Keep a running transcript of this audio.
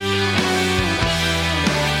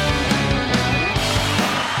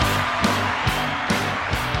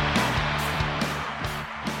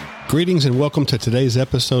Greetings and welcome to today's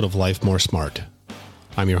episode of Life More Smart.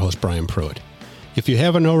 I'm your host, Brian Pruitt. If you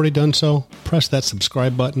haven't already done so, press that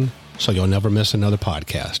subscribe button so you'll never miss another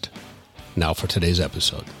podcast. Now for today's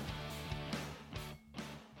episode.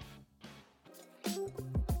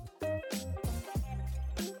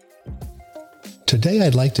 Today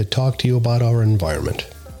I'd like to talk to you about our environment.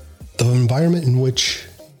 The environment in which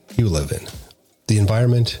you live in. The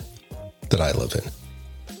environment that I live in.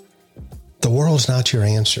 The world's not your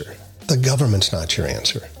answer. The government's not your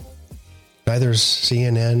answer. Neither is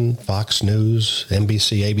CNN, Fox News,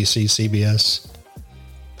 NBC, ABC, CBS,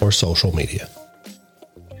 or social media.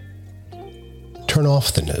 Turn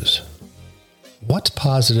off the news. What's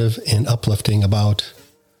positive and uplifting about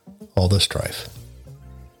all the strife?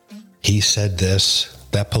 He said this,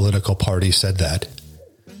 that political party said that.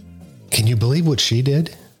 Can you believe what she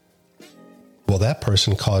did? Well, that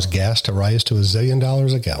person caused gas to rise to $1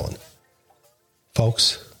 zillion a gallon.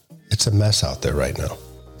 Folks, it's a mess out there right now.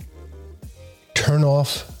 Turn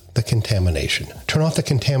off the contamination. Turn off the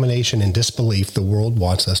contamination and disbelief the world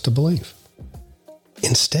wants us to believe.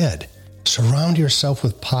 Instead, surround yourself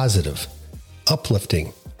with positive,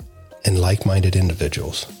 uplifting, and like-minded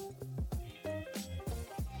individuals.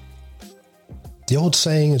 The old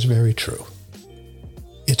saying is very true.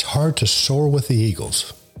 It's hard to soar with the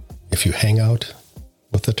eagles if you hang out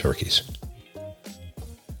with the turkeys.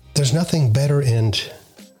 There's nothing better and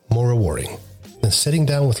more rewarding than sitting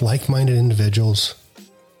down with like-minded individuals,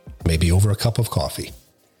 maybe over a cup of coffee,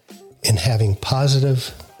 and having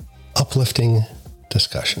positive, uplifting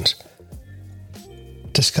discussions.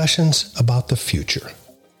 Discussions about the future.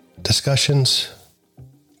 Discussions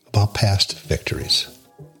about past victories.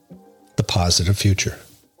 The positive future.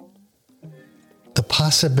 The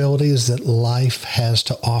possibilities that life has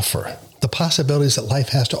to offer. The possibilities that life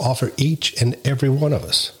has to offer each and every one of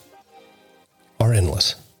us are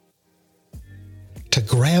endless. To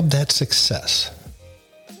grab that success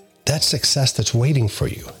that's waiting for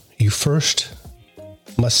you, you first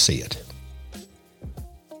must see it.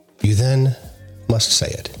 You then must say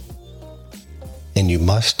it. And you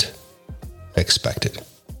must expect it.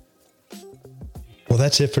 Well,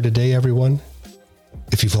 that's it for today, everyone.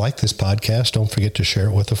 If you've liked this podcast, don't forget to share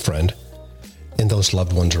it with a friend and those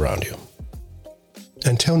loved ones around you.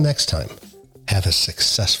 Until next time, have a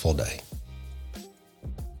successful day.